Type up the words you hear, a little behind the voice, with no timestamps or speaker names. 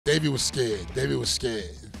Davey was scared. Davey was scared.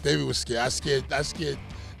 Davey was scared. I scared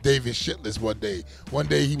Davey shitless one day. One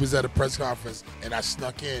day he was at a press conference and I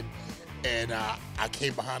snuck in and I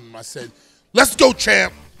came behind him. I said, "Let's go,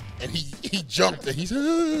 champ!" And he jumped and he said,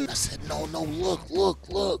 "Ugh." I said, "No, look."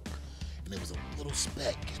 And there was a little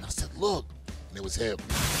speck. And I said, "Look." And it was him.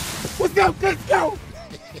 "What's up? Let's go."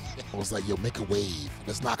 I was like, "Yo, make a wave.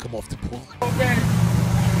 Let's knock him off the board."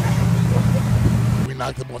 We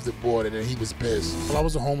knocked him off the board and then he was pissed. Well, I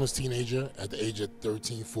was a homeless teenager at the age of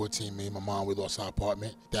 13, 14. Me and my mom, we lost our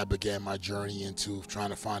apartment. That began my journey into trying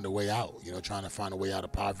to find a way out, trying to find a way out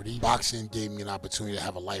of poverty. Boxing gave me an opportunity to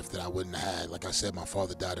have a life that I wouldn't have had. Like I said, my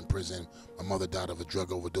father died in prison. My mother died of a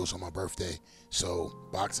drug overdose on my birthday. So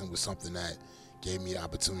boxing was something that gave me the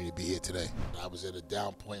opportunity to be here today. I was at a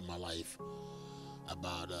down point in my life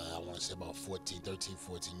about, I want to say about 13,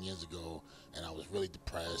 14 years ago, and I was really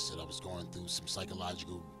depressed, and I was going through some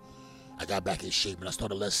psychological, I got back in shape, and I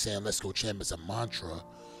started saying, "Let's go, champ," as a mantra,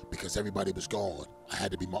 because everybody was gone. I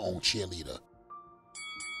had to be my own cheerleader.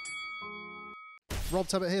 Rob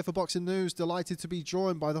Tebbutt here for Boxing News. Delighted to be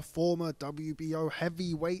joined by the former WBO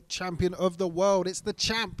heavyweight champion of the world. It's the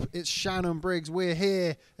champ. It's Shannon Briggs. We're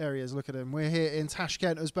here. There he is. Look at him. We're here in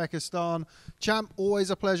Tashkent, Uzbekistan. Champ, always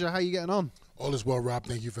a pleasure. How you getting on? All is well, Rob.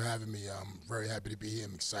 Thank you for having me. I'm very happy to be here.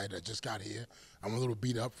 I'm excited. I just got here. I'm a little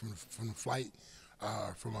beat up from the flight,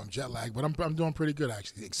 from jet lag, but I'm doing pretty good,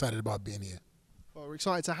 actually. Excited about being here. Well, we're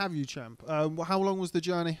excited to have you, champ. How long was the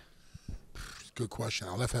journey? Good question.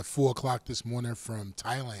 I left at 4 o'clock this morning from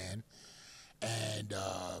Thailand, and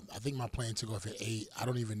I think my plane took off at 8. I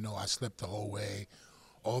don't even know. I slept the whole way.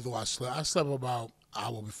 Although I slept about an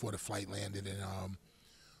hour before the flight landed, and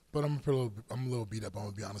but I'm a little beat up. I'm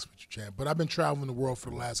gonna be honest with you, champ. But I've been traveling the world for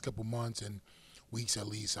the last couple months and weeks at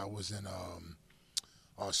least. I was in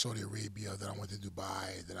Saudi Arabia, then I went to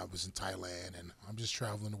Dubai, then I was in Thailand, and I'm just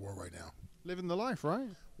traveling the world right now. Living the life, right?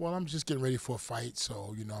 Well, I'm just getting ready for a fight,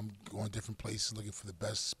 so I'm going different places looking for the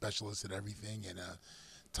best specialists at everything. And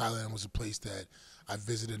Thailand was a place that I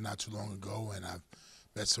visited not too long ago, and I've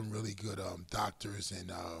met some really good doctors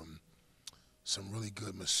and some really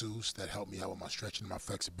good masseuses that helped me out with my stretching and my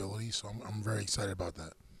flexibility. So I'm very excited about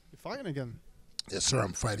that. You're fighting again? Yes, sir.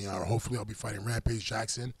 I'm fighting. Hopefully, I'll be fighting Rampage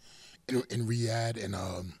Jackson in Riyadh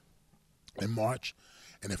in March,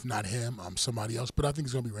 and if not him, somebody else. But I think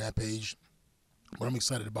it's gonna be Rampage. But I'm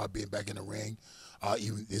excited about being back in the ring.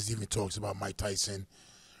 There's even talks about Mike Tyson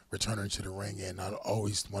returning to the ring, and I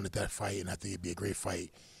always wanted that fight, and I think it'd be a great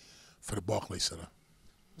fight for the Barclays Center.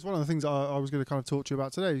 It's one of the things I was going to kind of talk to you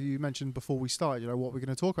about today. You mentioned before we started, what we're going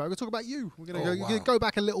to talk about. We're going to talk about you. We're going to go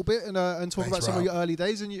back a little bit and talk about some of your early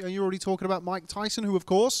days. And you're already talking about Mike Tyson, who, of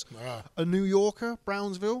course, a New Yorker,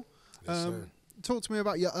 Brownsville. Yes, sir. Talk to me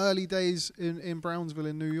about your early days in Brownsville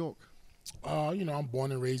in New York. I'm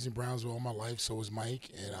born and raised in Brownsville all my life. So was Mike,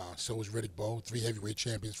 and so was Riddick Bowe, 3 heavyweight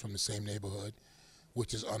champions from the same neighborhood,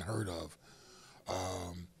 which is unheard of.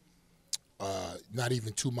 Not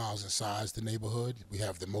even 2 miles in size, the neighborhood. We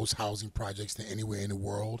have the most housing projects than anywhere in the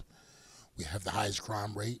world. We have the highest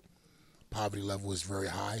crime rate. Poverty level is very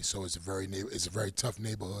high, so it's a very tough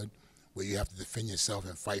neighborhood where you have to defend yourself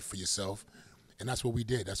and fight for yourself. And that's what we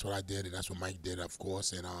did. That's what I did, and that's what Mike did, of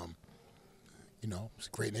course. And it's a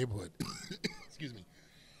great neighborhood. Excuse me.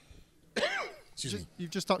 Excuse me.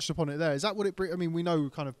 You've just touched upon it there. Is that what it brings? I mean, we know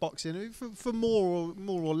kind of boxing for more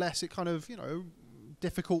or less. It kind of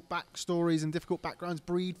difficult backstories and difficult backgrounds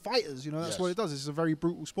breed fighters. That's what it does. It's a very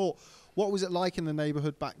brutal sport. What was it like in the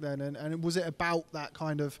neighborhood back then? And was it about that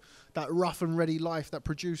kind of that rough and ready life that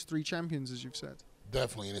produced 3 champions, as you've said?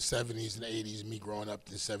 Definitely. In the 70s and 80s, me growing up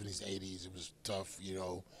in the 70s and 80s, it was tough.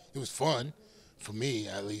 It was fun. For me,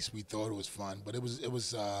 at least, we thought it was fun. But it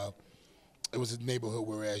was a neighborhood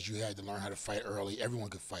whereas you had to learn how to fight early. Everyone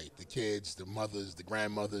could fight. The kids, the mothers, the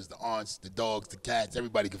grandmothers, the aunts, the dogs, the cats.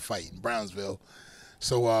 Everybody could fight in Brownsville.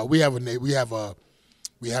 So we have a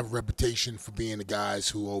reputation for being the guys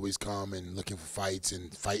who always come and looking for fights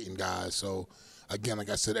and fighting guys. So again, like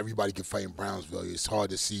I said, everybody can fight in Brownsville. It's hard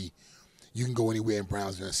to see. You can go anywhere in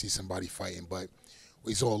Brownsville and see somebody fighting, but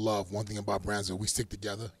it's all love. One thing about Brownsville, we stick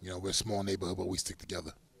together. We're a small neighborhood, but we stick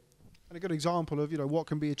together. And a good example of what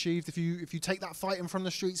can be achieved if you take that fighting from the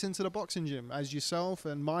streets into the boxing gym, as yourself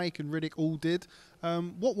and Mike and Riddick all did.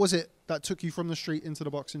 What was it that took you from the street into the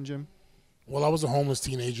boxing gym? Well, I was a homeless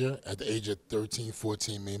teenager at the age of 13,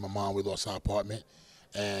 14. Me and my mom, we lost our apartment,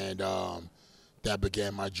 and that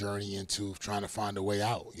began my journey into trying to find a way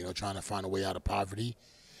out. Trying to find a way out of poverty.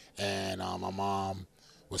 And my mom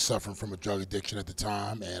was suffering from a drug addiction at the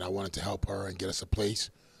time, and I wanted to help her and get us a place.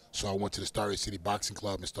 So I went to the Starry City Boxing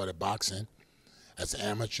Club and started boxing. as an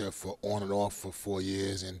amateur for on and off for 4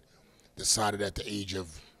 years, and decided at the age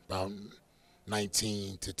of about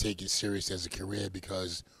 19 to take it serious as a career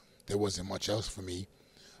because there wasn't much else for me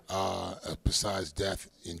besides death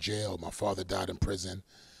in jail. My father died in prison.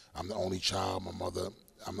 I'm the only child.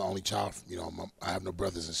 I'm the only child. I have no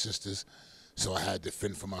brothers and sisters, so I had to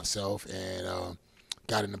fend for myself and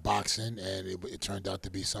got into boxing, and it turned out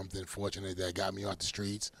to be something fortunate that got me off the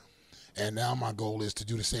streets. And now my goal is to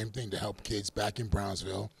do the same thing, to help kids back in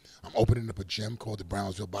Brownsville. I'm opening up a gym called the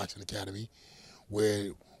Brownsville Boxing Academy, where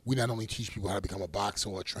we not only teach people how to become a boxer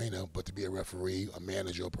or a trainer, but to be a referee, a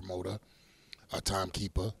manager, a promoter, a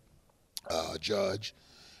timekeeper, a judge.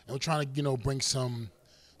 And we're trying to, bring some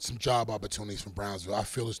job opportunities from Brownsville. I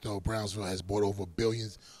feel as though Brownsville has brought over $1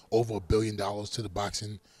 billion to the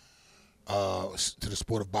boxing, to the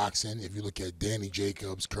sport of boxing. If you look at Danny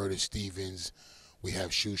Jacobs, Curtis Stevens, we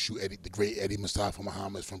have Eddie, the great Eddie Mustafa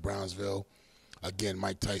Muhammad from Brownsville. Again,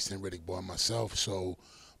 Mike Tyson, Riddick Bowe, and myself. So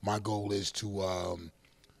my goal is to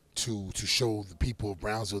show the people of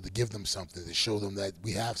Brownsville, to give them something, to show them that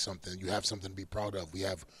we have something. You have something to be proud of. We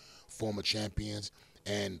have former champions,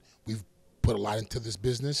 and we've put a lot into this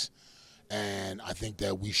business. And I think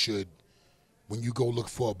that we should, when you go look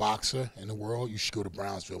for a boxer in the world, you should go to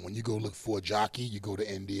Brownsville. When you go look for a jockey, you go to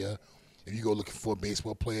India. If you go looking for a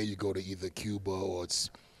baseball player, you go to either Cuba or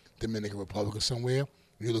it's Dominican Republic or somewhere.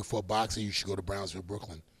 When you look for a boxer, you should go to Brownsville,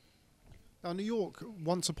 Brooklyn. Now, New York,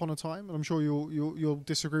 once upon a time, and I'm sure you'll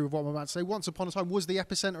disagree with what I'm about to say, once upon a time was the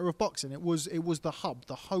epicenter of boxing. It was the hub,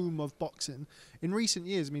 the home of boxing. In recent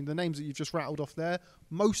years, I mean, the names that you've just rattled off there,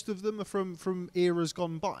 most of them are from eras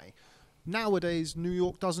gone by. Nowadays, New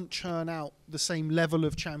York doesn't churn out the same level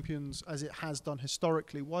of champions as it has done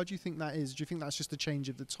historically. Why do you think that is? Do you think that's just a change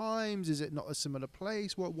of the times? Is it not a similar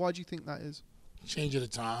place? Why do you think that is? Change of the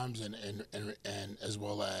times, and as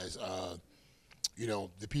well as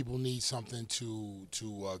the people need something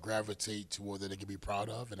to gravitate toward that they can be proud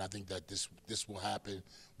of, and I think that this will happen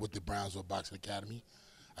with the Brownsville Boxing Academy.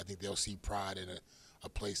 I think they'll see pride in a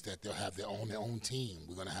place that they'll have their own team.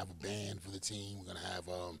 We're going to have a band for the team. We're going to have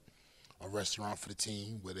a restaurant for the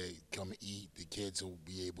team where they come and eat. The kids will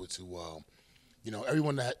be able to,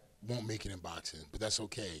 everyone that won't make it in boxing, but that's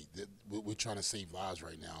okay. We're trying to save lives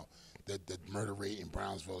right now. The murder rate in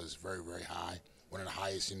Brownsville is very, very high, one of the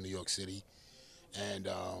highest in New York City. And,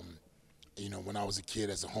 when I was a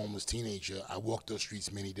kid as a homeless teenager, I walked those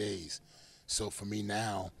streets many days. So for me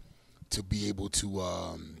now to be able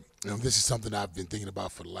to, this is something I've been thinking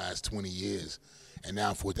about for the last 20 years. And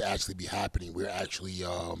now for it to actually be happening, we're actually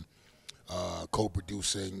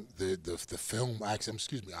co-producing the film. Actually,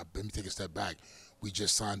 excuse me, let me take a step back. We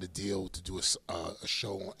just signed a deal to do a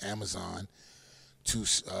show on Amazon,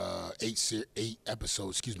 eight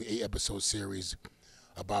episode series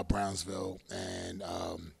about Brownsville, and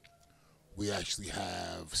we actually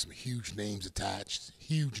have some huge names attached,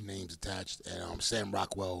 and Sam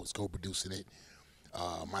Rockwell is co-producing it.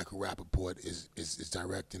 Michael Rappaport is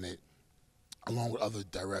directing it, along with other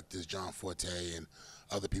directors, John Forte and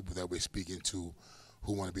other people that we're speaking to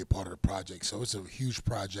who want to be a part of the project. So it's a huge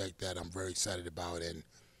project that I'm very excited about, and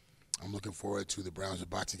I'm looking forward to the Brownsville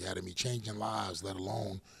Boxing Academy changing lives, let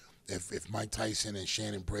alone if Mike Tyson and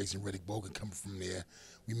Shannon Briggs and Riddick Bowe can come from there,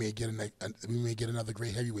 we may get another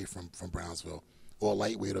great heavyweight from Brownsville, or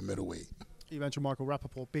lightweight or middleweight. You mentioned Michael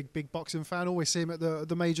Rappaport, big boxing fan. Always see him at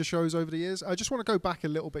the major shows over the years. I just want to go back a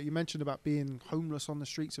little bit. You mentioned about being homeless on the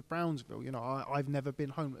streets of Brownsville. I've never been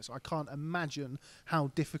homeless. I can't imagine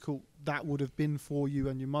how difficult that would have been for you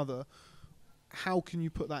and your mother. How can you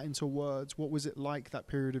put that into words? What was it like, that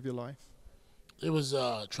period of your life? It was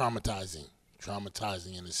traumatizing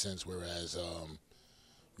in a sense. Whereas,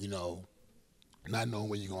 not knowing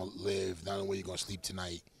where you're gonna live, not knowing where you're gonna sleep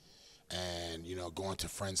tonight, and going to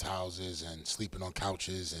friends' houses and sleeping on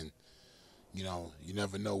couches, and you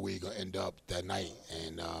never know where you're gonna end up that night.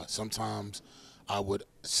 And sometimes I would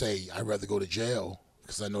say I'd rather go to jail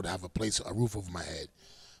because I know to have a roof over my head.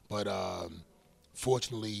 But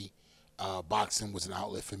fortunately, boxing was an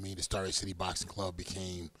outlet for me. The Starry City Boxing Club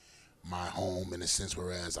became my home in a sense,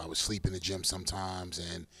 whereas I would sleep in the gym sometimes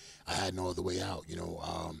and I had no other way out.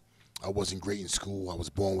 I wasn't great in school. I was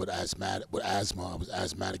born with asthma. I was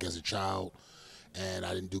asthmatic as a child, and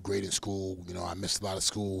I didn't do great in school. I missed a lot of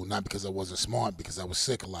school, not because I wasn't smart, because I was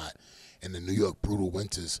sick a lot in the New York brutal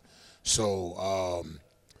winters. So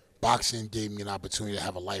boxing gave me an opportunity to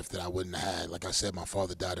have a life that I wouldn't have had. Like I said, my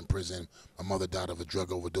father died in prison. My mother died of a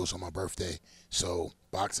drug overdose on my birthday. So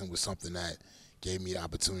boxing was something that gave me the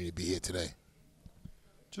opportunity to be here today.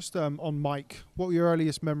 Just on Mike, what were your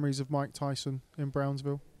earliest memories of Mike Tyson in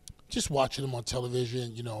Brownsville? Just watching him on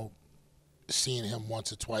television, seeing him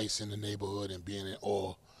once or twice in the neighborhood and being in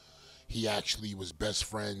awe. He actually was best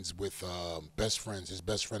friends with his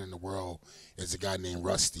best friend in the world is a guy named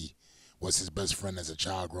Rusty. Was his best friend as a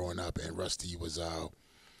child growing up, and Rusty was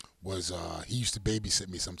he used to babysit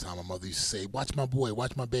me sometime. My mother used to say, "Watch my boy,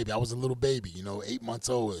 watch my baby." I was a little baby, 8 months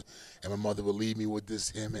old, and my mother would leave me with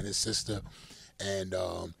him and his sister, and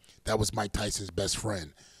that was Mike Tyson's best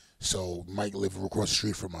friend. So Mike lived across the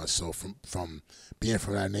street from us. So from being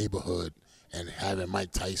from that neighborhood and having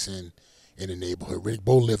Mike Tyson in the neighborhood, Rick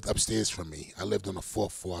Bo lived upstairs from me. I lived on the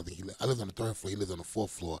 4th floor. I lived on the 3rd floor. He lived on the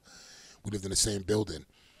 4th floor. We lived in the same building.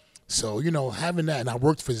 So, having that, and I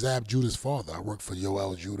worked for Zab Judah's father. I worked for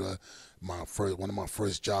Yoel Judah. One of my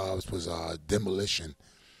first jobs was demolition,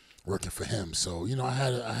 working for him. So, I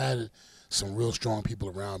had some real strong people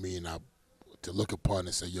around me, and to look upon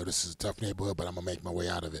and say, yo, this is a tough neighborhood, but I'm going to make my way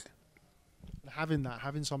out of it.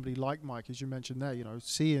 Having somebody like Mike, as you mentioned there,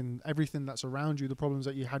 seeing everything that's around you, the problems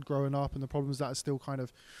that you had growing up and the problems that are still kind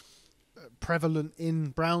of prevalent in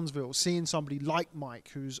Brownsville, seeing somebody like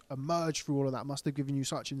Mike who's emerged through all of that must have given you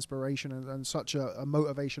such inspiration and such a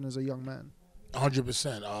motivation as a young man.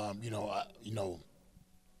 100%.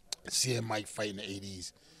 Seeing Mike fight in the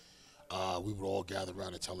 80s, we would all gather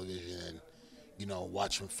around the television and,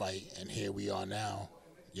 watch him fight. And here we are now.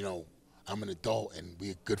 I'm an adult and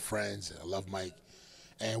we're good friends. I love Mike.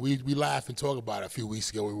 And we laugh and talk about it. A few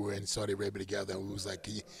weeks ago, we were in Saudi Arabia together, and we was like,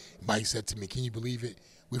 Mike said to me, "Can you believe it?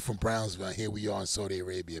 We're from Brownsville, and here we are in Saudi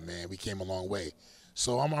Arabia, man. We came a long way."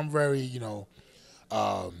 So I'm very,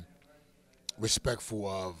 respectful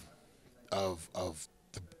of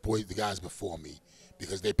the guys before me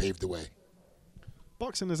because they paved the way.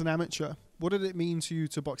 Boxing as an amateur, what did it mean to you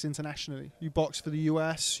to box internationally? You boxed for the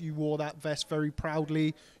US, you wore that vest very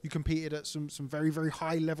proudly, you competed at some very, very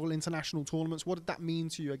high-level international tournaments. What did that mean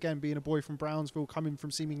to you, again, being a boy from Brownsville, coming from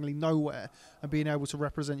seemingly nowhere, and being able to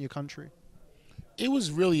represent your country? It was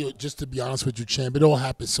really, just to be honest with you, champ, it all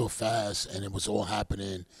happened so fast, and it was all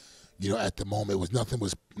happening, at the moment. Nothing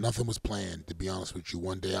was planned, to be honest with you.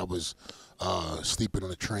 One day I was sleeping on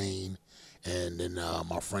a train, and then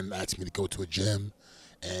my friend asked me to go to a gym.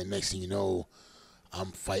 And next thing you know,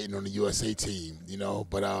 I'm fighting on the USA team,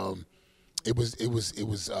 But it was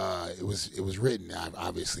written,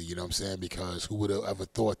 obviously, you know what I'm saying? Because who would have ever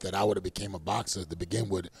thought that I would have became a boxer to begin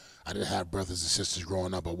with? I didn't have brothers and sisters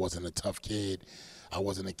growing up. I wasn't a tough kid. I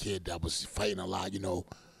wasn't a kid that was fighting a lot,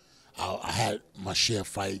 I had my share of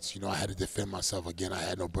fights. I had to defend myself. Again, I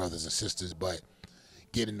had no brothers and sisters, but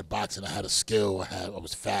getting into boxing, I had a skill. I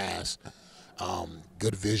was fast,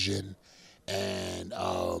 good vision. And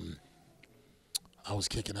I was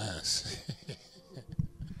kicking ass.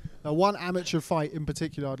 Now, one amateur fight in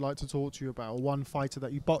particular I'd like to talk to you about, one fighter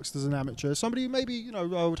that you boxed as an amateur, somebody who maybe, I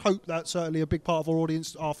would hope that certainly a big part of our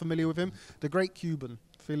audience are familiar with him, the great Cuban,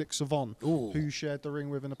 Felix Savon, who you shared the ring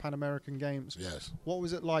with in the Pan American Games. Yes. What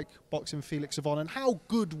was it like boxing Felix Savon, and how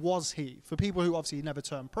good was he? For people who obviously never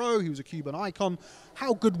turned pro, he was a Cuban icon,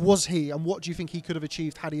 how good was he, and what do you think he could have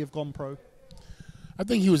achieved had he have gone pro? I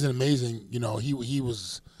think he was an amazing, he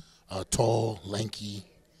was tall, lanky,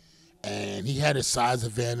 and he had his size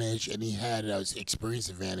advantage, and he had his experience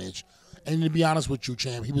advantage. And to be honest with you,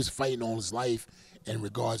 champ, he was fighting all his life in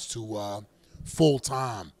regards to full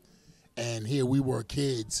time. And here we were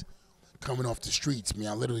kids coming off the streets.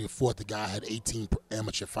 I literally fought the guy had 18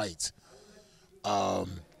 amateur fights.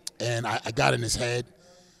 And I got in his head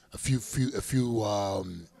I seen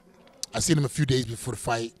him a few days before the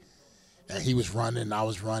fight. And he was running, and I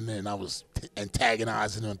was running, and I was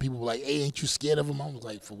antagonizing him. People were like, "Hey, ain't you scared of him?" I was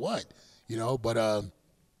like, "For what?" But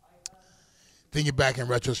thinking back in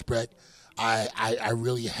retrospect, I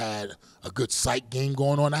really had a good psych game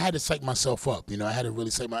going on. I had to psych myself up. I had to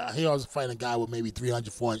really psych my. Here I was fighting a guy with maybe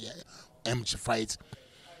 300, 400 amateur fights.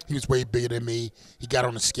 He was way bigger than me. He got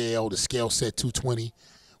on the scale. The scale said 220.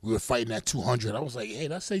 We were fighting at 200. I was like, "Hey,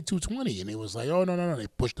 let's say 220." And he was like, "Oh, no." They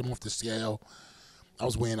pushed him off the scale. I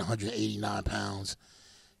was weighing 189 pounds.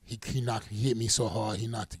 He hit me so hard, he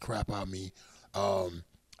knocked the crap out of me. I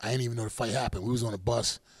didn't even know the fight happened. We was on a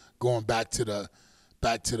bus going back to the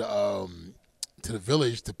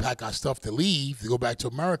village to pack our stuff to leave, to go back to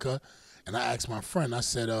America. And I asked my friend, I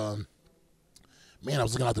said, man, I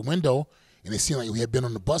was looking out the window, and it seemed like we had been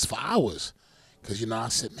on the bus for hours. Because, I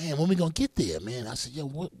said, man, when we going to get there, man? I said, yo,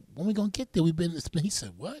 when we going to get there? He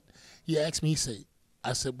said, what? He asked me,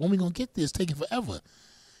 I said, when we going to get there? It's taking forever.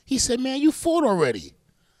 He said, man, you fought already.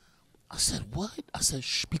 I said, what? I said,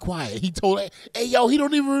 shh, be quiet. He told her, hey, yo, he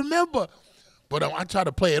don't even remember. But I tried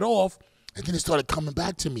to play it off, and then it started coming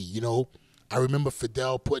back to me, I remember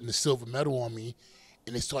Fidel putting the silver medal on me,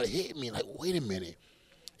 and it started hitting me like, wait a minute.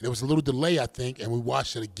 there was a little delay, I think, and we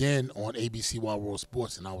watched it again on ABC Wild World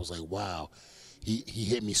Sports, and I was like, wow, he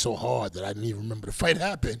hit me so hard that I didn't even remember the fight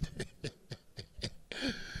happened.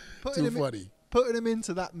 Too funny. Putting him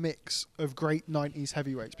into that mix of great 90s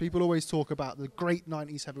heavyweights. People always talk about the great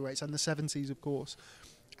 90s heavyweights and the 70s, of course.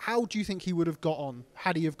 How do you think he would have got on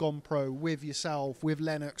had he have gone pro with yourself, with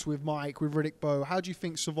Lennox, with Mike, with Riddick Bowe? How do you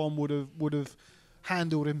think Savon would have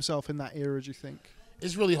handled himself in that era, do you think?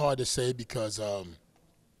 It's really hard to say because a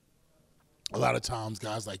lot of times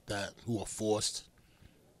guys like that who are forced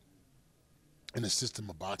in a system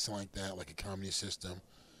of boxing like that, like a communist system,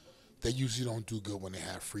 they usually don't do good when they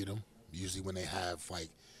have freedom. Usually when they have, like,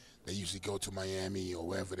 they usually go to Miami or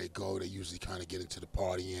wherever they go, they usually kind of get into the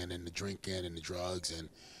partying and the drinking and the drugs, and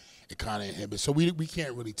it kind of inhibits. So we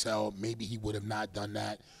can't really tell. Maybe he would have not done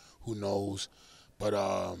that. Who knows? But,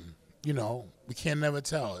 you know, we can never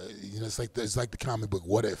tell. You know, it's like the comic book,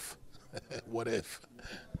 What If? What if?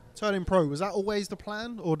 Turning pro, was that always the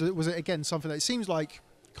plan? Or was it, again, something that it seems like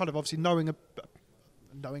kind of obviously knowing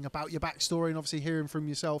about your backstory and obviously hearing from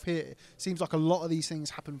yourself here, seems like a lot of these things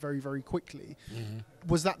happen very, very quickly. Mm-hmm.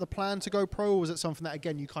 Was that the plan to go pro, or was it something that,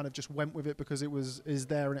 again, you kind of just went with it because it is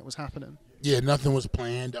there and it was happening? Yeah, nothing was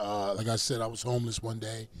planned. Like I said, I was homeless one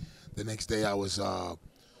day. The next day I was, you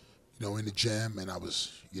know, in the gym, and I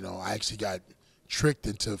was, you know, I actually got tricked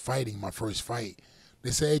into fighting my first fight.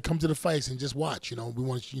 They said, hey, come to the fights and just watch. You know, we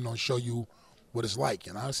want to, you know, show you what it's like.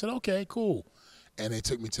 And I said, okay, cool. And they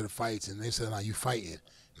took me to the fights, and they said, "Nah, you fighting?"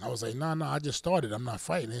 And I was like, "No, I just started. I'm not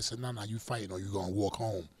fighting." They said, "No, you fighting, or you gonna walk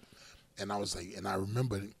home." And I was like, and I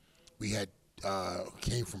remember we had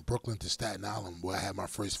came from Brooklyn to Staten Island where I had my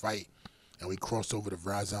first fight, and we crossed over the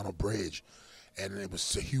Verrazano Bridge, and it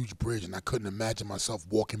was a huge bridge, and I couldn't imagine myself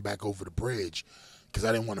walking back over the bridge because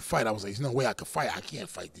I didn't want to fight. I was like, "There's no way I could fight. I can't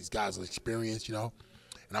fight. These guys are experienced, you know."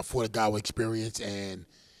 And I fought a guy with experience, and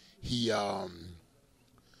he.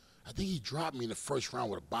 I think he dropped me in the first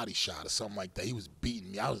round with a body shot or something like that. He was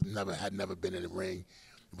beating me. I had never been in the ring.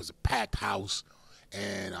 It was a packed house,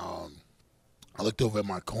 and I looked over at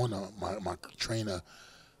my corner. My trainer,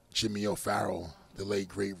 Jimmy O'Farrell, the late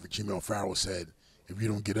great Jimmy O'Farrell, said, "If you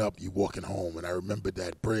don't get up, you're walking home." And I remembered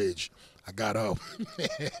that bridge. I got up,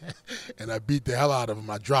 and I beat the hell out of him.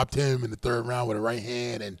 I dropped him in the third round with a right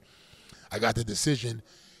hand, and I got the decision.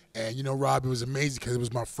 And, you know, Rob, it was amazing because it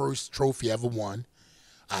was my first trophy I ever won.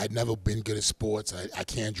 I had never been good at sports. I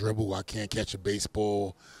can't dribble. I can't catch a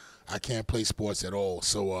baseball. I can't play sports at all.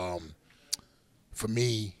 So for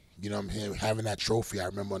me, you know, having that trophy, I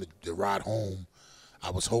remember on the ride home,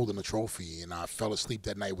 I was holding the trophy, and I fell asleep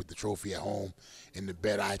that night with the trophy at home in the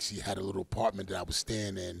bed. I actually had a little apartment that I was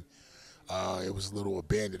staying in. It was a little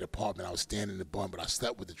abandoned apartment. I was staying in the barn, but I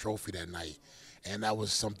slept with the trophy that night, and that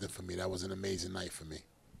was something for me. That was an amazing night for me.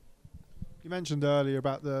 You mentioned earlier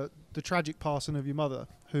about the tragic passing of your mother,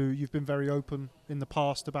 who you've been very open in the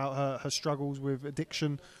past about her struggles with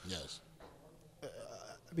addiction. Yes.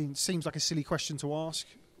 I mean, it seems like a silly question to ask.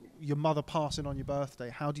 Your mother passing on your birthday,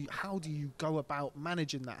 how do you go about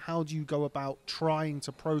managing that? How do you go about trying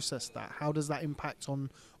to process that? How does that impact on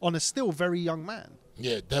a still very young man?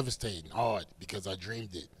 Yeah, devastating, hard, because I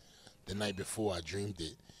dreamed it. The night before, I dreamed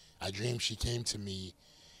it. I dreamed she came to me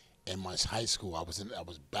in my high school. I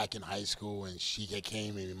was back in high school, and she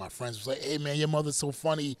came, and my friends was like, "Hey man, your mother's so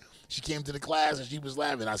funny. She came to the class and she was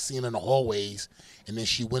laughing." I seen her in the hallways, and then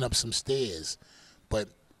she went up some stairs, but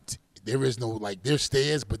there is no, like, there's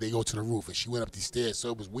stairs, but they go to the roof, and she went up these stairs. So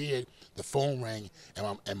it was weird. The phone rang,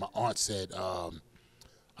 and my aunt said,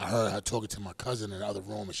 I heard her talking to my cousin in the other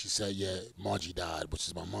room, and she said, "Yeah, Margie died," which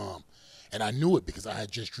is my mom. And I knew it because I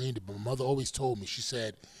had just dreamed it. But my mother always told me, she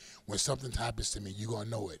said, when something happens to me, you're going to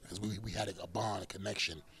know it. Because we had a bond, a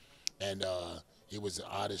connection. And it was the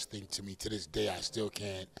oddest thing to me. To this day, I still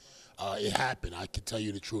can't. It happened. I can tell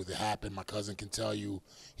you the truth. It happened. My cousin can tell you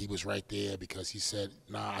he was right there because he said,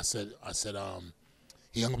 nah, I said,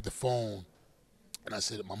 he hung up the phone, and I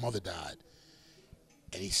said, "My mother died."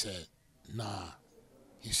 And he said, "Nah."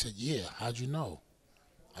 He said, "Yeah, how'd you know?"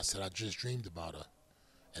 I said, "I just dreamed about her."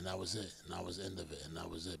 And that was it. And that was the end of it. And that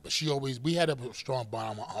was it. But we had a strong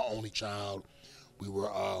bond. I'm our only child. We were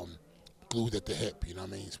glued at the hip, you know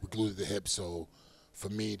what I mean? So we're glued at the hip. So for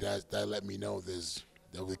me, that let me know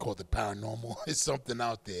that we call it the paranormal. It's something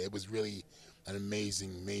out there. It was really an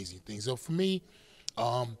amazing, amazing thing. So for me,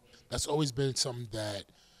 that's always been something that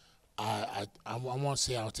I won't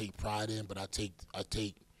say I'll take pride in, but I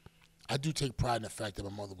do take pride in the fact that my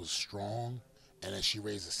mother was strong and that she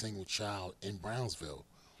raised a single child in Brownsville,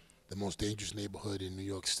 the most dangerous neighborhood in New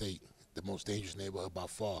York State, the most dangerous neighborhood by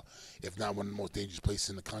far, if not one of the most dangerous places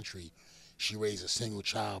in the country. she raised a single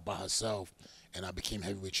child by herself, and I became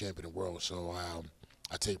heavyweight champion of the world. So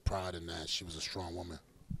I take pride in that. She was a strong woman.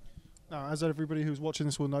 Now, as everybody who's watching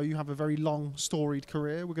this will know, you have a very long, storied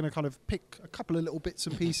career. We're going to kind of pick a couple of little bits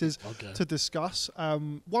and pieces to discuss.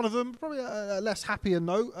 One of them, probably a less happier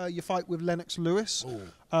note, your fight with Lennox Lewis,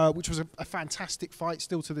 which was a fantastic fight,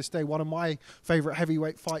 still to this day, one of my favourite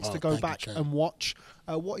heavyweight fights to go back and watch.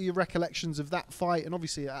 What are your recollections of that fight? And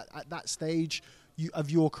obviously, at that stage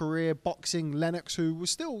of your career, boxing Lennox, who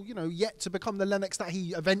was still, yet to become the Lennox that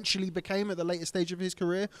he eventually became at the later stage of his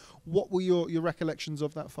career. What were your recollections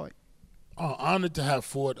of that fight? Honored to have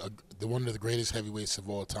fought one of the greatest heavyweights of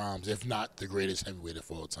all times, if not the greatest heavyweight of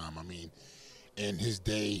all time. I mean, in his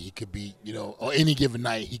day, he could be, or any given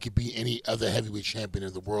night, he could be any other heavyweight champion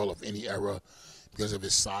in the world of any era because of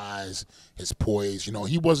his size, his poise.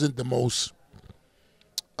 He wasn't the most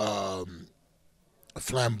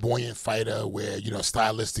flamboyant fighter where,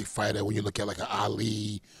 stylistic fighter when you look at like an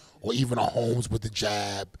Ali or even a Holmes with the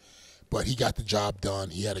jab. But he got the job done.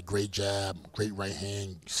 He had a great jab, great right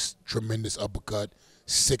hand, tremendous uppercut,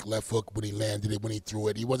 sick left hook when he landed it, when he threw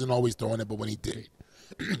it. He wasn't always throwing it, but when he did,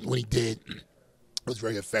 it was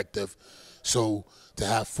very effective. So to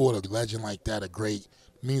have fought a legend like that,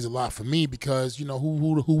 means a lot for me because,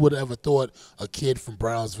 who would have ever thought a kid from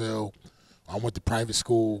Brownsville, I went to private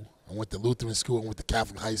school, I went to Lutheran school, I went to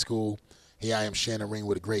Catholic high school. Here I am, Shannon Ring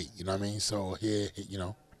with a great, you know what I mean? So here,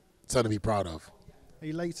 something to be proud of.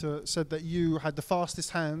 He later said that you had the fastest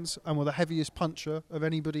hands and were the heaviest puncher of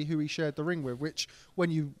anybody who he shared the ring with, which, when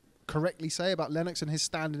you correctly say about Lennox and his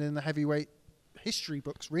standing in the heavyweight history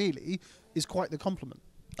books, really, is quite the compliment.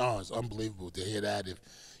 Oh, it's unbelievable to hear that.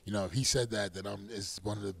 If he said that, then it's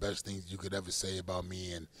one of the best things you could ever say about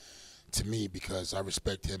me and to me because I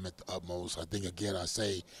respect him at the utmost. I think, again, I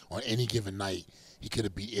say on any given night, he could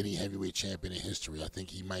have beat any heavyweight champion in history. I think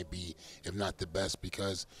he might be, if not the best,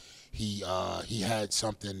 because he had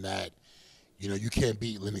something that, you can't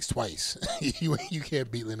beat Lennox twice. you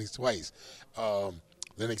can't beat Lennox twice.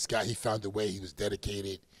 Lennox he found a way. He was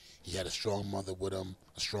dedicated. He had a strong mother with him,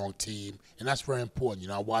 a strong team, and that's very important.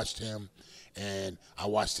 I watched him, and I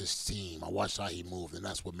watched his team. I watched how he moved, and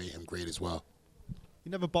that's what made him great as well.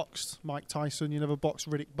 You never boxed Mike Tyson. You never boxed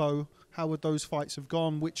Riddick Bowe. How would those fights have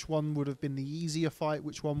gone? Which one would have been the easier fight?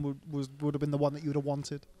 Which one would have been the one that you would have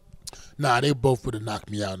wanted? Nah, they both would have knocked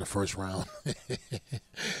me out in the first round,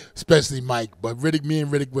 especially Mike. But me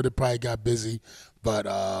and Riddick would have probably got busy. But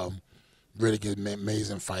Riddick is an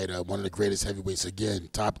amazing fighter, one of the greatest heavyweights. Again,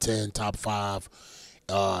 top 10, top 5.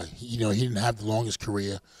 He didn't have the longest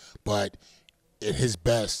career, but at his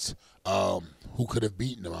best, who could have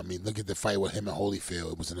beaten him? I mean, look at the fight with him and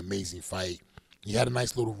Holyfield. It was an amazing fight. He had a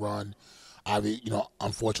nice little run.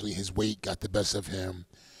 Unfortunately, his weight got the best of him.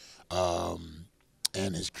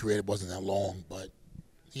 And his career wasn't that long, but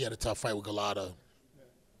he had a tough fight with Galata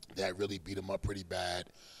that really beat him up pretty bad.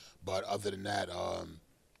 But other than that,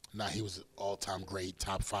 he was all-time great,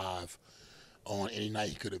 top 5. On any night,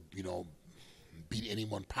 he could have, beat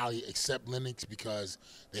anyone, probably except Lennox because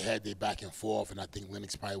they had their back and forth, and I think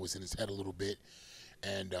Lennox probably was in his head a little bit.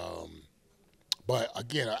 And but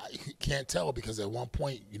again, I can't tell because at one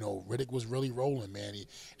point, Riddick was really rolling, man.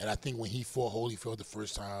 And I think when he fought Holyfield the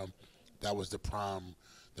first time, that was the prime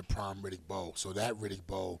Riddick Bowe. So that Riddick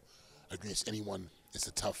Bowe against anyone, it's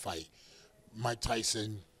a tough fight. Mike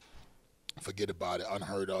Tyson, forget about it,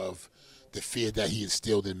 unheard of. The fear that he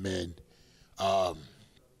instilled in men,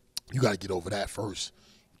 you got to get over that first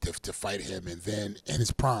to fight him. And then in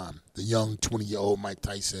his prime, the young 20-year-old Mike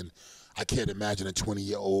Tyson, I can't imagine a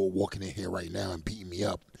 20-year-old walking in here right now and beating me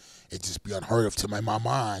up. It'd just be unheard of to my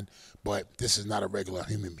mind. But this is not a regular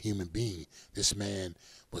human being. This man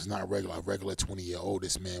was not a regular 20-year-old.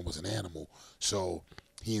 This man was an animal. So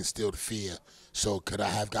he instilled fear. So could I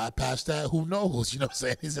have got past that? Who knows? You know what I'm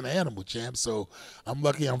saying? He's an animal, champ. So I'm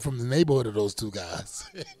lucky I'm from the neighborhood of those two guys.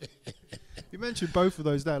 You mentioned both of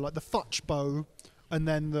those there, like the Futch Bowe and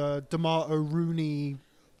then the D'Amato, Rooney,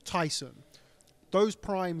 Tyson. Those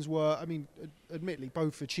primes were, admittedly,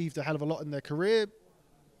 both achieved a hell of a lot in their career,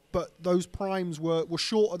 but those primes were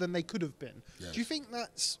shorter than they could have been. Yes. Do you think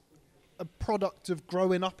that's a product of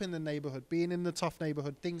growing up in the neighborhood, being in the tough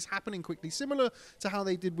neighborhood, things happening quickly, similar to how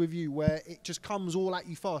they did with you, where it just comes all at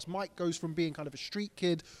you fast? Mike goes from being kind of a street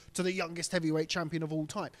kid to the youngest heavyweight champion of all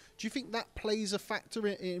time. Do you think that plays a factor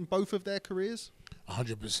in both of their careers?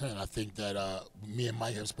 100%. I think that me and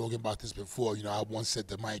Mike have spoken about this before. I once said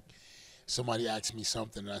to Mike, somebody asked me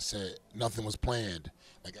something, and I said, nothing was planned,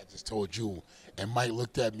 like I just told you. And Mike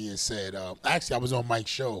looked at me and said, actually, I was on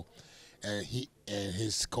Mike's show, and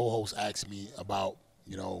his co-host asked me about,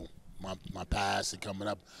 my past and coming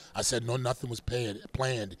up. I said, no, nothing was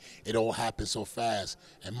planned. It all happened so fast.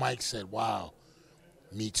 And Mike said, wow,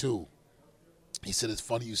 me too. He said, it's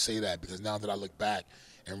funny you say that because now that I look back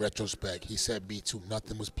in retrospect, he said, me too,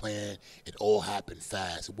 nothing was planned. It all happened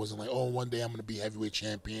fast. It wasn't like, oh, one day I'm going to be heavyweight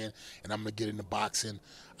champion and I'm going to get into boxing.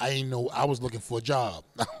 I ain't know. I was looking for a job.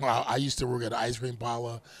 I used to work at an ice cream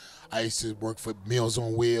parlor. I used to work for Meals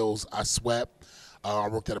on Wheels. I swept. I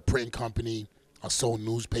worked at a printing company. I sold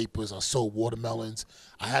newspapers. I sold watermelons.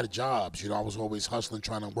 I had jobs. I was always hustling,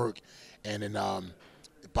 trying to work. And then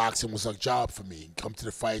boxing was a job for me. Come to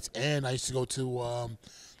the fights. And I used to go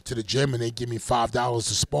to the gym, and they give me $5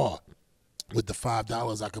 to spar. With the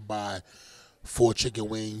 $5, I could buy 4 chicken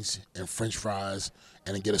wings and French fries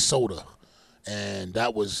and then get a soda. And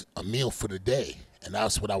that was a meal for the day. And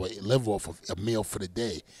that's what I would live off of, a meal for the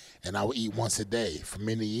day. And I would eat once a day for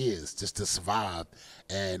many years just to survive.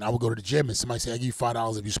 And I would go to the gym, and somebody say, I give you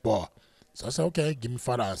 $5 if you spar. So I said, okay, give me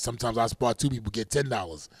 $5. Sometimes I spar 2 people, get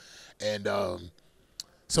 $10. And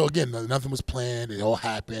so, again, nothing was planned. It all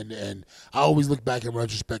happened. And I always look back in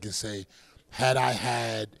retrospect and say, had I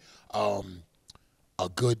had a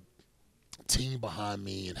good team behind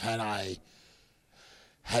me, and had I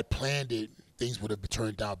had planned it, things would have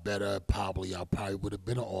turned out better. I probably would have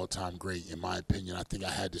been an all-time great, in my opinion. I think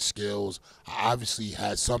I had the skills. I obviously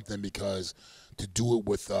had something, because to do it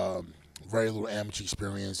with very little amateur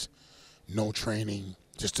experience, no training,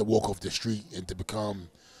 just to walk off the street and to become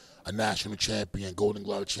a national champion, Golden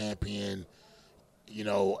Glove champion,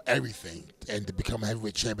 everything, and to become a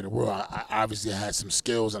heavyweight champion of the world, I obviously had some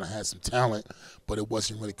skills and I had some talent, but it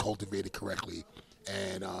wasn't really cultivated correctly.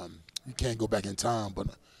 And you can't go back in time, but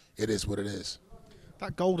it is what it is.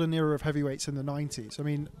 That golden era of heavyweights in the 90s, I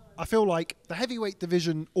mean, I feel like the heavyweight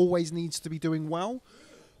division always needs to be doing well,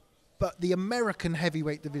 but the American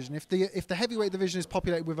heavyweight division, if the heavyweight division is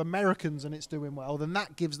populated with Americans and it's doing well, then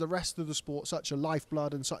that gives the rest of the sport such a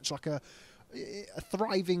lifeblood and such like a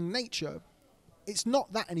thriving nature. It's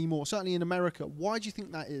not that anymore, certainly in America. Why do you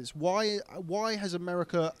think that is? Why has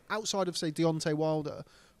America, outside of, say, Deontay Wilder,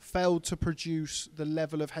 failed to produce the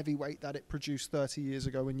level of heavyweight that it produced 30 years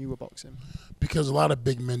ago when you were boxing? Because a lot of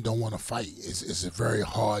big men don't want to fight. It's a very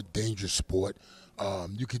hard, dangerous sport.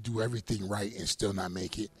 You could do everything right and still not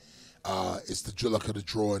make it. It's the luck of the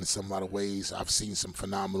draw in some lot of ways. I've seen some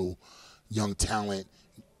phenomenal young talent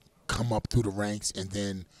come up through the ranks and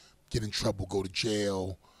then get in trouble, go to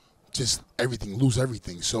jail, just everything, lose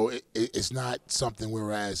everything. So it's not something,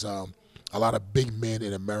 whereas a lot of big men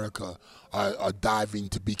in America are diving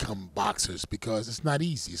to become boxers, because it's not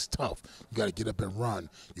easy. It's tough. You got to get up and run.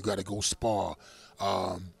 You got to go spar.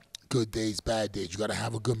 Good days, bad days. You got to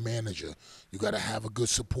have a good manager. You got to have a good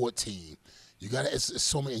support team. You got to, it's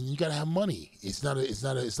so many, and you got to have money. It's not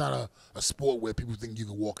a sport where people think you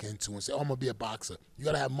can walk into and say, "Oh, I'm gonna be a boxer." You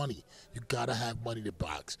got to have money. You got to have money to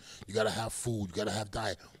box. You got to have food. You got to have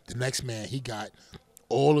diet. The next man, he got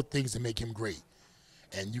all the things that make him great,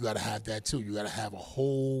 and you got to have that too. You got to have a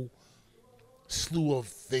whole slew of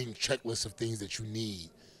things, checklist of things that you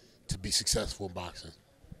need to be successful in boxing.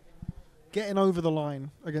 Getting over the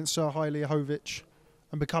line against Sir Haile Hovich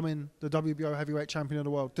and becoming the WBO heavyweight champion of the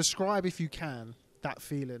world. Describe, if you can, that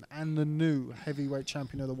feeling and the new heavyweight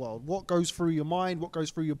champion of the world. What goes through your mind? What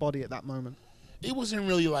goes through your body at that moment? It wasn't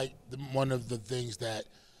really like one of the things that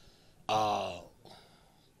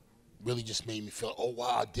really just made me feel, oh,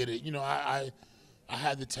 wow, I did it. I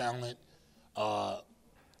had the talent.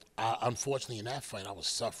 Unfortunately, in that fight, I was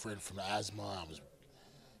suffering from asthma. I was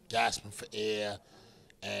gasping for air.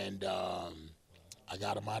 And I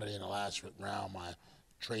got him out of there in the last round. My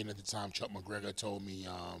trainer at the time, Chuck McGregor, told me,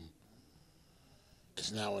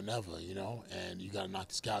 it's now or never, and you got to knock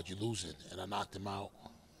this guy out, you're losing. And I knocked him out.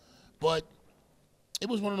 But it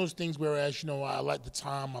was one of those things whereas, I like the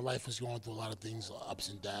time, my life was going through a lot of things, ups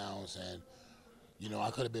and downs, and,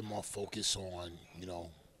 I could have been more focused on,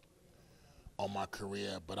 on my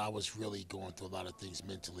career, but I was really going through a lot of things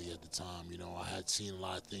mentally at the time. I had seen a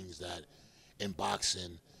lot of things that in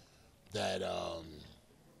boxing that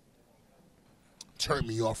turned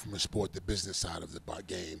me off from the sport, the business side of the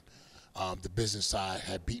game. The business side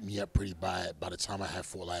had beat me up pretty bad. By the time I had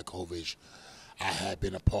fought like Hovich, I had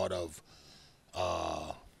been a part of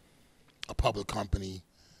a public company.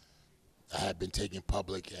 I had been taken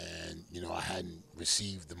public, and I hadn't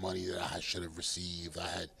received the money that I should have received. I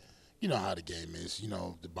had, how the game is,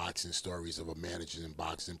 the boxing stories of a manager and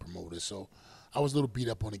boxing promoters. So I was a little beat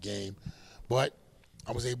up on the game, but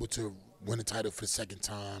I was able to win the title for the second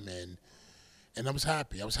time, and I was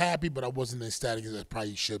happy. I was happy, but I wasn't as ecstatic as I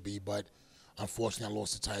probably should be. But unfortunately, I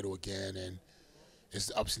lost the title again, and it's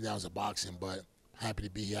the ups and downs of boxing. But happy to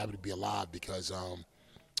be here, happy to be alive, because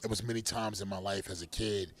it was many times in my life as a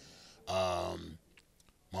kid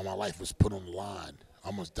when my life was put on the line. I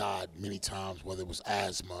almost died many times, whether it was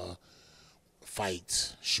asthma,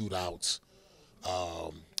 fights, shootouts,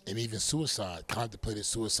 and even suicide. Contemplated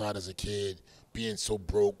suicide as a kid, being so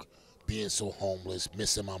broke, being so homeless,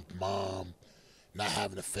 missing my mom, not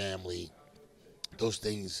having a family. Those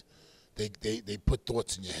things, they put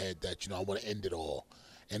thoughts in your head that, I want to end it all.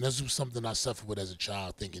 And this was something I suffered with as a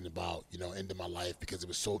child, thinking about, ending my life, because it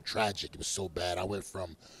was so tragic. It was so bad. I went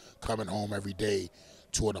from coming home every day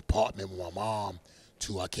to an apartment with my mom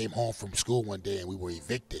to I came home from school one day and we were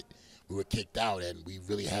evicted. We were kicked out and we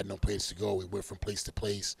really had no place to go. We went from place to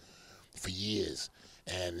place for years.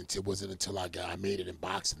 And it wasn't until I made it in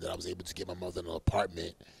boxing that I was able to get my mother an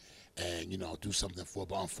apartment and, do something for her.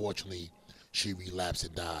 But unfortunately, she relapsed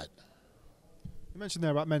and died. You mentioned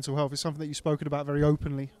there about mental health. It's something that you've spoken about very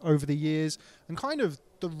openly over the years, and kind of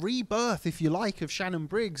the rebirth, if you like, of Shannon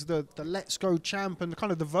Briggs, the Let's Go champ, and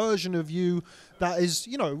kind of the version of you that is,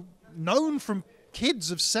 known from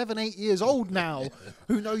kids of 7, 8 years old now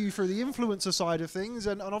who know you through the influencer side of things,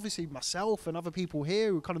 and obviously myself and other people here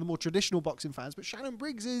who are kind of the more traditional boxing fans. But Shannon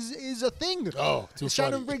Briggs is a thing. Oh, too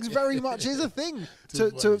Shannon funny. Briggs very much is a thing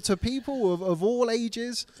to people of all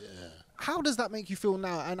ages. Yeah. How does that make you feel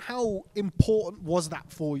now, and how important was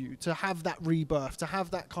that for you to have that rebirth, to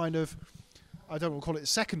have that kind of, I don't want to call it a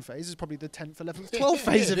second phase, it's probably the 10th, 11th, 12th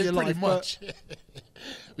phase of your life. Pretty much.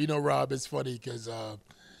 Rob, it's funny because, I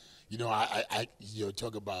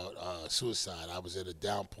talk about suicide. I was at a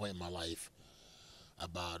down point in my life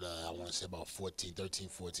about, I want to say about 13,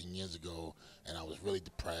 14 years ago, and I was really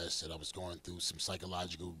depressed, and I was going through some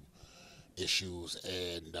psychological issues,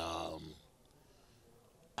 and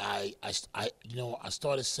I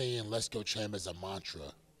started saying "Let's go, champ" as a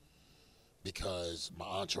mantra, because my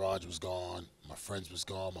entourage was gone, my friends was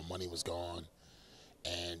gone, my money was gone,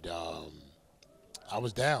 and I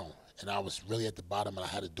was down, and I was really at the bottom. And I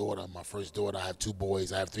had a daughter, my first daughter. I have 2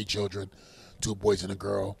 boys. I have 3 children, 2 boys and a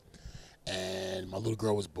girl, and my little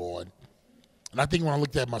girl was born. And I think when I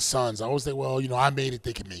looked at my sons, I always think, well, I made it,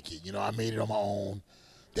 they can make it. I made it on my own.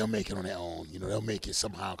 They'll make it on their own. They'll make it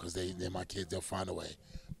somehow because they're my kids. They'll find a way.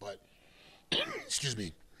 But, excuse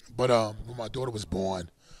me. But when my daughter was born,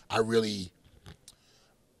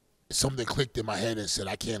 something clicked in my head and said,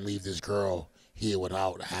 I can't leave this girl here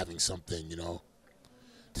without having something, to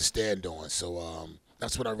stand on. So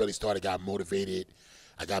that's when I really got motivated.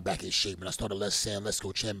 I got back in shape, and I started saying "Let's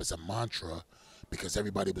go, champ" as a mantra, because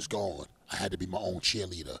everybody was gone. I had to be my own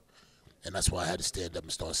cheerleader. And that's why I had to stand up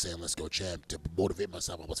and start saying "Let's go, champ" to motivate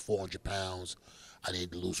myself. I was 400 pounds. I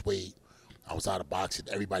needed to lose weight. I was out of boxing.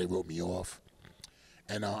 Everybody wrote me off.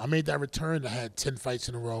 And I made that return. I had 10 fights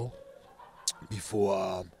in a row before,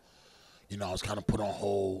 I was kind of put on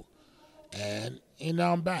hold. And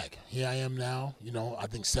now I'm back. Here I am now. I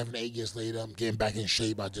think 7 to 8 years later, I'm getting back in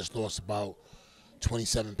shape. I just lost about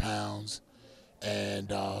 27 pounds.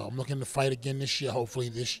 And I'm looking to fight again this year. Hopefully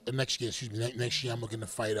next year, next year I'm looking to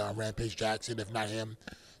fight Rampage Jackson. If not him,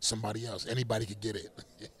 somebody else. Anybody could get it.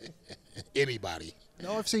 Anybody.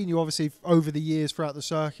 Now, I've seen you obviously over the years throughout the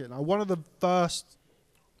circuit. Now, one of the first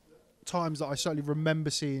times that I certainly remember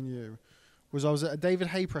seeing you was I was at a David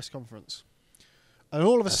Hay press conference. And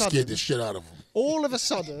all of a sudden, scared the shit out of him. All of a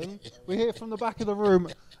sudden, we hear from the back of the room,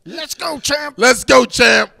 "Let's go, champ! Let's go,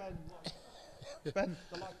 champ!" Ben,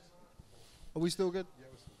 the lights. Are we still good? Yeah,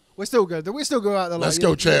 we're still good. We still go out the light. Let's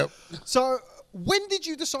go, champ. So, when did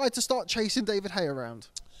you decide to start chasing David Hay around?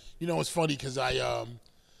 It's funny because I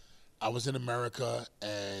was in America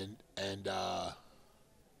and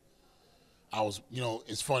I was,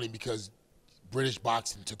 it's funny because British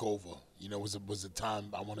boxing took over. It was a time,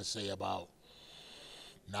 I want to say about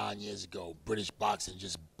 9 years ago, British boxing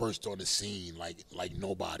just burst on the scene like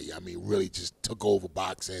nobody. I mean, really just took over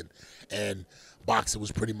boxing, and boxing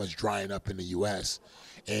was pretty much drying up in the U.S.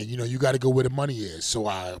 And you got to go where the money is. So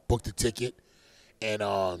I booked a ticket, and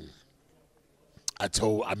I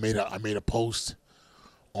made a post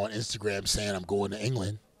on Instagram saying I'm going to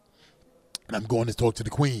England, and I'm going to talk to the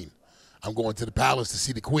Queen. I'm going to the palace to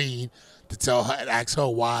see the Queen to tell her and ask her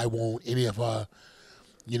why won't any of her,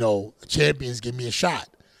 champions give me a shot.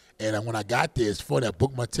 And when I got there, it's funny. I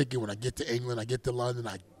booked my ticket. When I get to England, I get to London.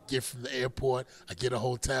 I get from the airport. I get a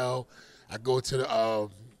hotel. I go to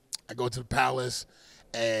the palace,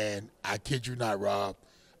 and I kid you not, Rob,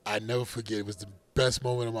 I never forget. It was the best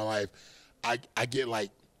moment of my life. I get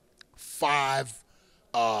like 5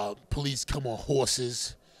 police come on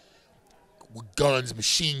horses with guns,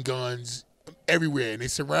 machine guns, everywhere, and they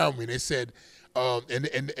surround me. And they said,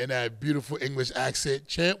 in that beautiful English accent,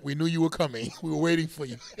 champ, we knew you were coming. We were waiting for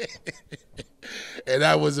you. And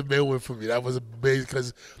that was a big one for me. That was amazing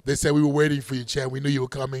because they said we were waiting for you, champ. We knew you were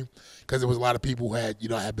coming because there was a lot of people who had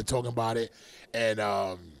been talking about it, and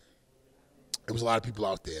there was a lot of people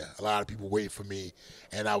out there, a lot of people waiting for me,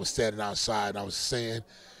 and I was standing outside and I was saying,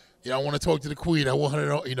 I want to talk to the queen. I want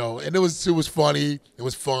her to know, and it was funny. It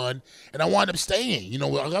was fun, and I wound up staying. I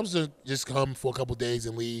was just come for a couple of days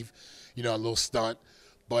and leave, a little stunt,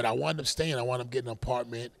 but I wound up staying. I wound up getting an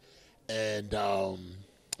apartment, and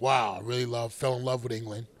wow, I really fell in love with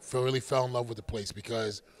England. Really fell in love with the place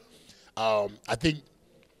because I think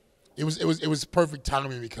it was perfect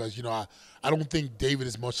timing because I don't think David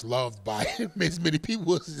is much loved by as many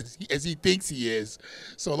people as he thinks he is.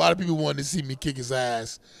 So a lot of people wanted to see me kick his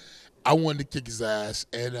ass. I wanted to kick his ass,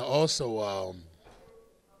 and also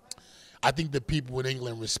I think the people in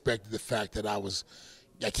England respected the fact that I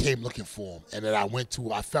came looking for him, and that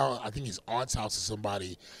I found his aunt's house or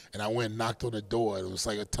somebody, and I went and knocked on the door, and it was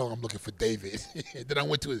like, tell him I'm looking for David. And then I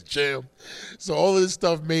went to his gym. So all of this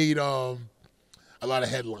stuff made a lot of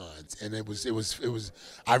headlines, and it was.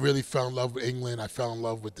 I really fell in love with England. I fell in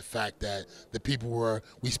love with the fact that the people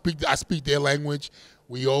I speak their language.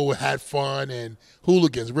 We all had fun, and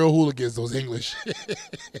hooligans, real hooligans, those English.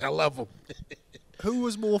 I love them. Who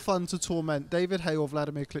was more fun to torment, David Haye or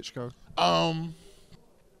Vladimir Klitschko?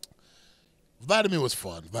 Vladimir was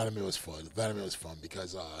fun. Vladimir was fun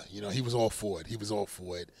because he was all for it.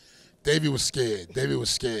 David was scared.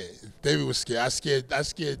 I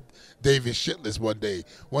scared David shitless one day.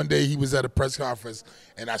 One day he was at a press conference,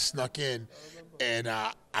 and I snuck in, and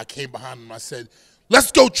I came behind him. I said,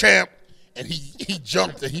 "Let's go, champ!" And he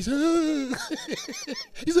jumped, and he said,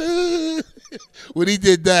 he said, when he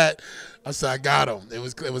did that, I said, I got him. It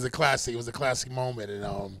was a classic. It was a classic moment,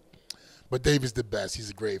 and but David's the best. He's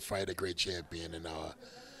a great fighter, great champion, and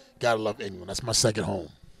gotta love England. That's my second home.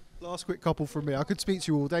 Last quick couple from me. I could speak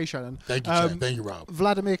to you all day, Shannon. Thank you, Shannon. Thank you, Rob.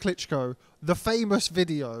 Vladimir Klitschko, the famous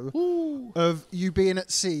video of you being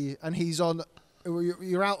at sea and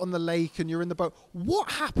you're out on the lake and you're in the boat. What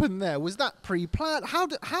happened there? Was that pre-planned? How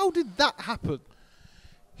did that happen?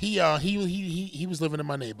 He was living in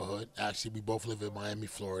my neighborhood. Actually, we both live in Miami,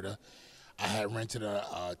 Florida. I had rented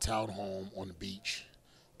a townhome on the beach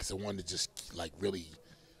because I wanted to just really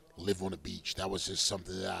live on the beach. That was just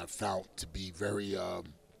something that I found to be very,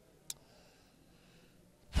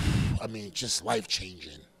 just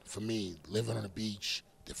life-changing for me. Living on the beach,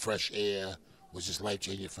 the fresh air was just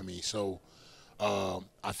life-changing for me. So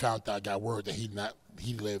I found out, I got word that he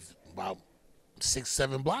lived about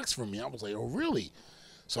 6-7 blocks from me. I was like, oh, really?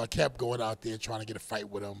 So I kept going out there trying to get a fight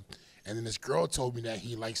with him. And then this girl told me that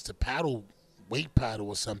he likes to weight paddle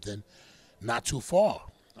or something, not too far.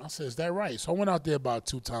 I said, is that right? So I went out there about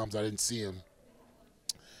 2 times. I didn't see him.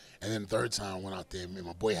 And then the third time I went out there, and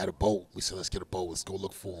my boy had a boat. We said, let's get a boat. Let's go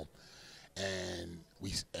look for him. And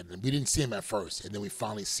we didn't see him at first. And then we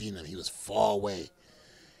finally seen him. He was far away.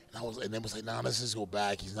 And then was like, nah, let's just go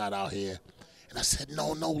back. He's not out here. And I said,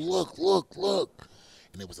 no, look.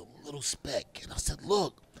 And there was a little speck. And I said,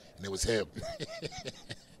 look. And it was him.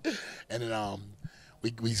 And then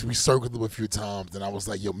we circled him a few times. And I was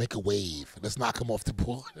like, yo, make a wave. Let's knock him off the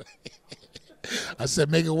board. I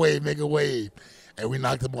said, make a wave. And we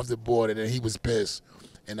knocked him off the board. And then he was pissed.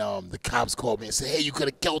 And the cops called me and said, hey, you could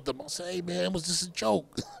have killed him. I said, hey, man, it was just a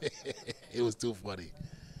joke. It was too funny.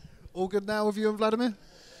 All good now with you and Vladimir?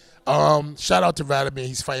 Shout out to Vladimir.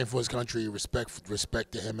 He's fighting for his country.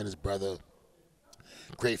 Respect to him and his brother.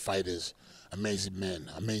 Great fighters. Amazing men.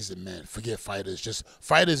 Forget fighters. Just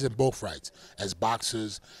fighters in both rights. As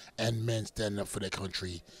boxers and men standing up for their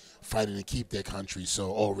country, fighting to keep their country.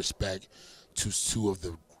 So all respect to 2 of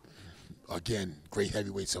the, again, great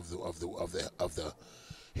heavyweights of the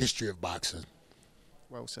history of boxing.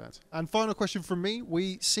 Well said. And final question from me.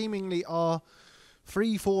 We seemingly are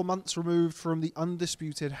 3-4 months removed from the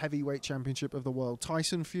undisputed heavyweight championship of the world.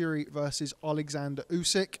 Tyson Fury versus Alexander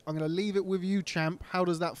Usyk. I'm going to leave it with you, champ. How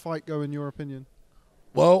does that fight go in your opinion?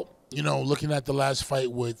 Well, looking at the last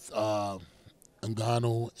fight with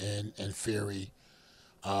Ngannou and Fury,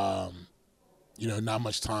 not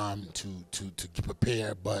much time to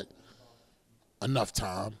prepare, but enough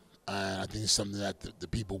time. And I think it's something that the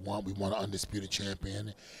people want. We want an undisputed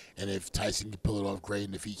champion. And if Tyson can pull it off, great.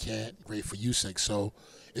 And if he can't, great for Usyk. So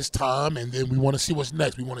it's time, and then we want to see what's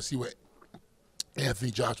next. We want to see what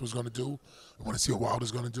Anthony Joshua's going to do. We want to see what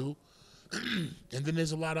Wilder's going to do. And then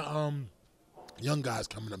there's a lot of young guys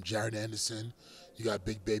coming up. Jared Anderson. You got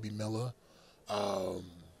Big Baby Miller.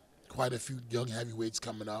 Quite a few young heavyweights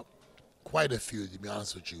coming up. Quite a few, to be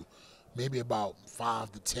honest with you. Maybe about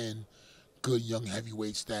 5 to 10 good young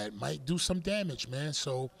heavyweights that might do some damage, man.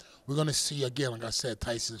 So we're going to see, again, like I said,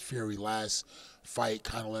 Tyson Fury last fight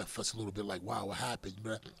kind of left us a little bit like, wow, what happened?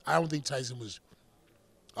 But I don't think Tyson was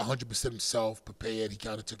 100% himself, prepared. He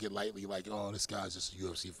kind of took it lightly, like, oh, this guy's just a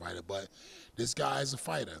UFC fighter. But this guy is a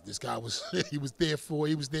fighter. This guy was, he was there for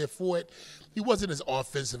it. He wasn't as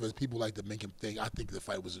offensive as people like to make him think. I think the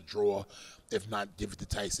fight was a draw, if not give it to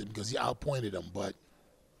Tyson, because he outpointed him.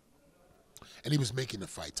 And he was making the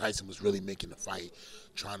fight. Tyson was really making the fight,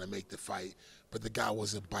 trying to make the fight. But the guy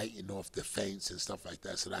wasn't biting off the feints and stuff like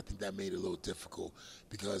that. So I think that made it a little difficult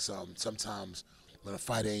because sometimes when a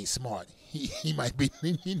fighter ain't smart, he might be,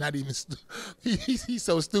 he's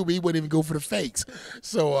so stupid he wouldn't even go for the fakes.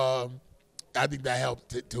 So I think that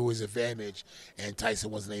helped to his advantage, and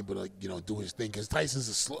Tyson wasn't able to, do his thing because Tyson's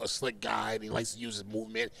a slick guy and he likes to use his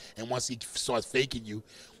movement. And once he starts faking you,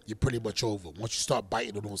 you're pretty much over. Once you start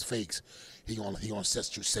biting on those fakes, he gonna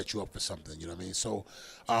set you up for something. You know what I mean? So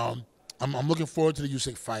I'm looking forward to the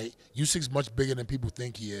Usyk fight. Usyk's much bigger than people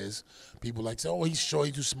think he is. People like say, oh, he's short,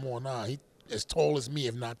 he's too small. Nah, he as tall as me,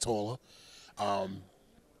 if not taller.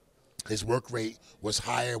 His work rate was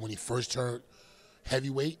higher when he first turned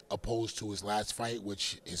heavyweight opposed to his last fight,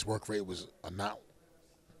 which his work rate was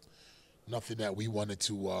nothing that we wanted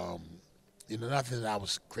to, nothing that I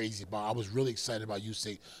was crazy about. I was really excited about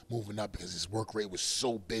Usyk moving up because his work rate was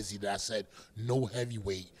so busy that I said no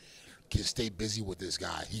heavyweight can stay busy with this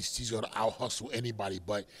guy. He's going to out hustle anybody.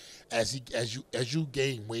 But as you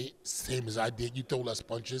gain weight, same as I did, you throw less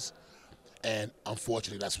punches. And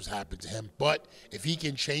unfortunately, that's what's happened to him. But if he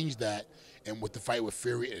can change that, and with the fight with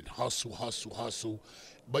Fury and hustle.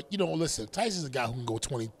 But, listen, Tyson's a guy who can go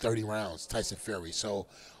 20, 30 rounds, Tyson Fury. So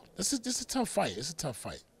this is a tough fight. It's a tough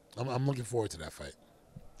fight. I'm looking forward to that fight.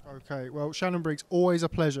 Okay, well, Shannon Briggs, always a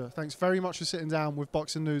pleasure. Thanks very much for sitting down with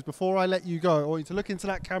Boxing News. Before I let you go, I want you to look into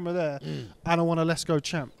that camera there, and I want to let's go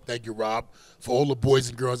champ. Thank you, Rob. For all the boys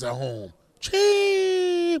and girls at home,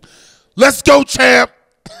 champ! Let's go, champ!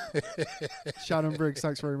 Shannon Briggs,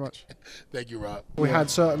 thanks very much. Thank you, Rob. We had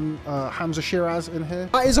certain Hamza Shiraz in here.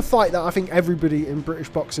 That is a fight that I think everybody in British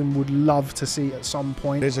boxing would love to see at some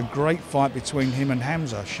point. There's a great fight between him and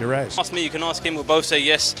Hamza Shiraz. Ask me, you can ask him, we'll both say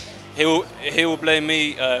yes. He'll blame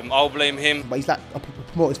me, I'll blame him. But he's like a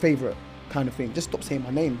promoter's favourite kind of thing. Just stop saying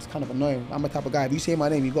my name, it's kind of annoying. I'm the type of guy, if you say my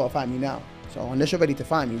name, you got to fight me now. So unless you're ready to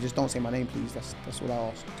fight me, just don't say my name, please. That's all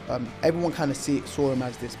I ask. Everyone kind of saw him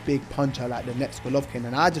as this big puncher, like the next Golovkin,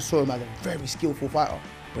 and I just saw him as a very skillful fighter.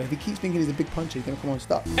 But if he keeps thinking he's a big puncher, he's gonna come on and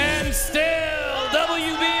stop. And still,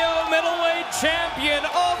 WBO middleweight champion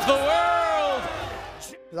of the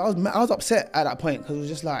world. I was upset at that point because it was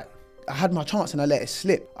just like I had my chance and I let it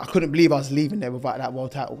slip. I couldn't believe I was leaving there without that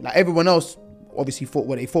world title. Like everyone else obviously fought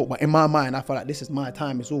what they fought, but in my mind I felt like this is my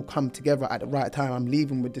time. It's all come together at the right time. I'm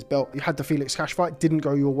leaving with this belt. You had the Felix Cash fight, didn't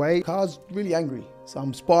go your way. I was really angry, so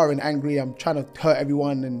I'm sparring angry. I'm trying to hurt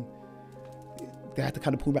everyone, and they had to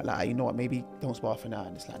kind of pull back, like, you know what, maybe don't spar for now.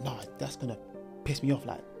 And it's like, nah, that's gonna piss me off.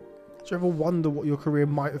 Like, do you ever wonder what your career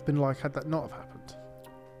might have been like had that not have happened?